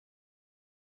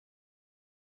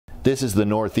This is the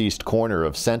northeast corner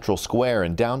of Central Square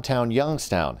in downtown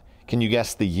Youngstown. Can you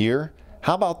guess the year?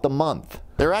 How about the month?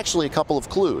 There are actually a couple of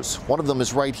clues. One of them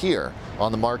is right here,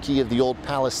 on the marquee of the old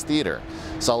Palace Theater.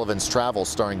 Sullivan's Travels,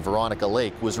 starring Veronica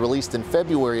Lake, was released in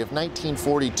February of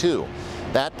 1942.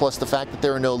 That, plus the fact that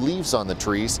there are no leaves on the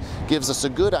trees, gives us a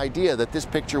good idea that this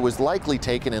picture was likely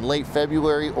taken in late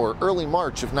February or early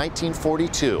March of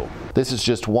 1942. This is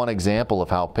just one example of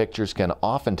how pictures can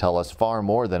often tell us far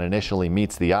more than initially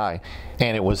meets the eye.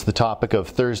 And it was the topic of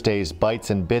Thursday's Bites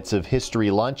and Bits of History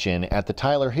luncheon at the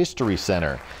Tyler History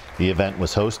Center. The event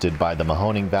was hosted by the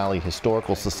Mahoning Valley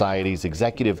Historical Society's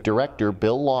Executive Director,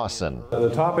 Bill Lawson.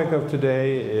 The topic of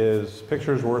today is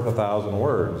Pictures Worth 1,000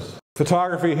 Words.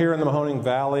 Photography here in the Mahoning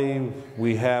Valley,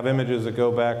 we have images that go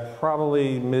back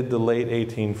probably mid to late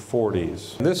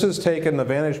 1840s. This is taken, the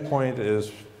vantage point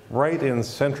is right in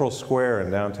Central Square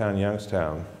in downtown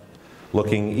Youngstown,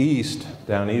 looking east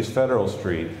down East Federal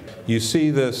Street. You see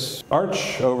this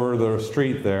arch over the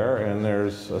street there, and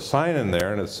there's a sign in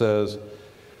there, and it says,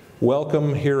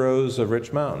 "Welcome, Heroes of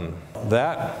Rich Mountain."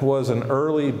 That was an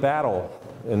early battle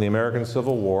in the American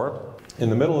Civil War. In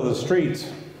the middle of the street,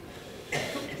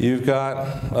 you've got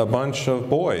a bunch of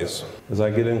boys. As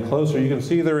I get in closer, you can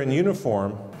see they're in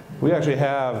uniform. We actually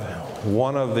have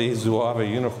one of these Zouave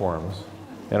uniforms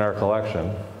in our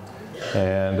collection.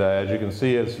 And as you can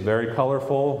see, it's very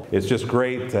colorful. It's just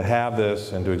great to have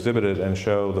this and to exhibit it and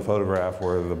show the photograph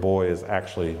where the boy is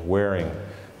actually wearing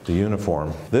the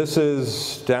uniform. This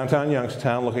is downtown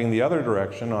Youngstown looking the other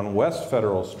direction on West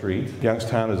Federal Street.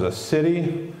 Youngstown is a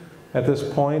city at this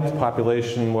point,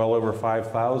 population well over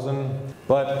 5,000.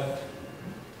 But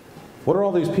what are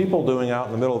all these people doing out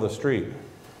in the middle of the street?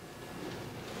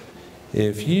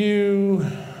 If you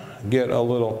get a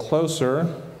little closer,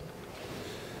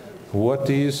 what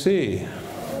do you see?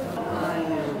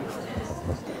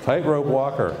 Tightrope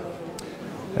walker.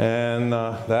 And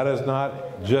that is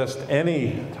not just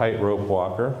any tightrope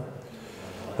walker.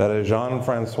 That is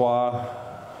Jean-Francois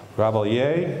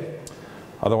Gravelier,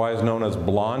 otherwise known as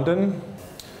Blondin.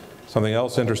 Something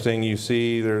else interesting, you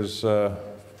see there's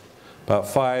about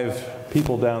 5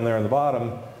 people down there on the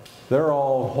bottom. They're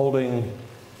all holding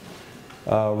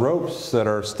ropes that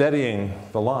are steadying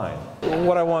the line.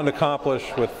 What I wanted to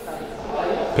accomplish with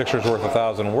Pictures Worth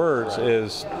 1,000 Words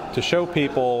is to show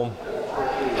people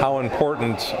how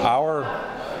important our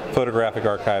photographic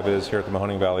archive is here at the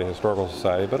Mahoning Valley Historical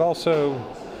Society, but also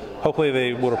hopefully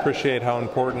they would appreciate how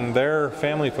important their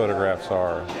family photographs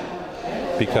are,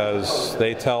 because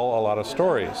they tell a lot of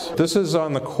stories. This is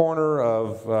on the corner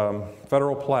of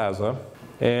Federal Plaza,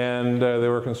 and they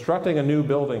were constructing a new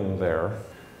building there,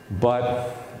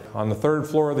 but on the 3rd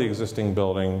floor of the existing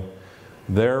building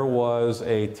there was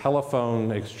a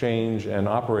telephone exchange and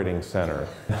operating center.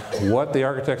 What the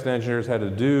architects and engineers had to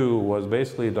do was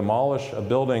basically demolish a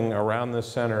building around this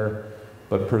center,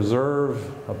 but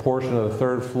preserve a portion of the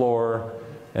 3rd floor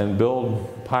and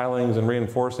build pilings and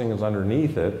reinforcings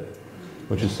underneath it,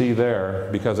 which you see there,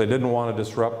 because they didn't want to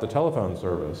disrupt the telephone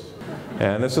service.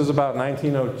 And this is about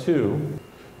 1902.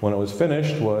 When it was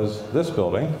finished was this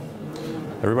building.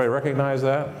 Everybody recognize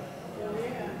that?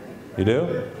 You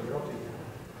do?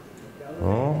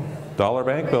 Oh, Dollar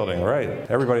Bank building, right.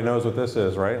 Everybody knows what this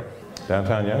is, right?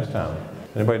 Downtown Youngstown.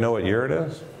 Anybody know what year it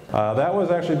is? That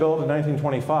was actually built in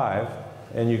 1925,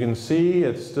 and you can see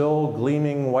it's still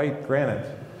gleaming white granite,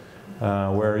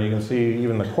 where you can see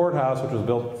even the courthouse, which was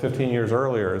built 15 years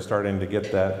earlier, is starting to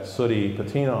get that sooty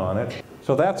patina on it.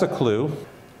 So that's a clue.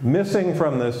 Missing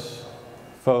from this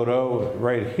photo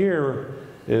right here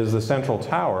is the Central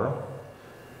Tower,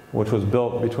 which was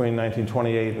built between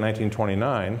 1928 and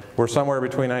 1929. We're somewhere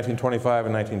between 1925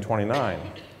 and 1929.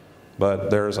 But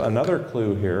there's another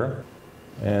clue here,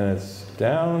 and it's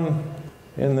down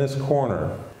in this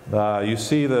corner. You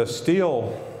see the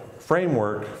steel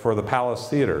framework for the Palace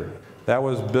Theater. That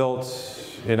was built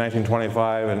in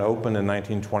 1925 and opened in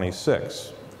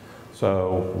 1926.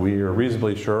 So we are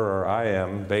reasonably sure, or I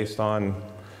am, based on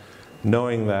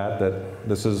knowing that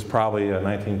this is probably a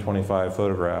 1925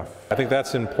 photograph. I think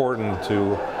that's important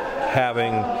to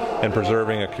having and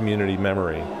preserving a community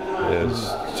memory, is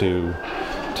to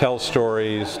tell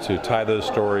stories, to tie those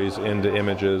stories into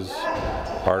images,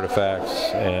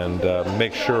 artifacts, and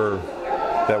make sure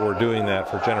that we're doing that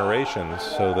for generations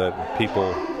so that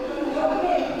people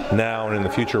now and in the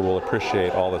future will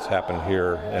appreciate all that's happened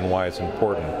here and why it's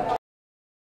important.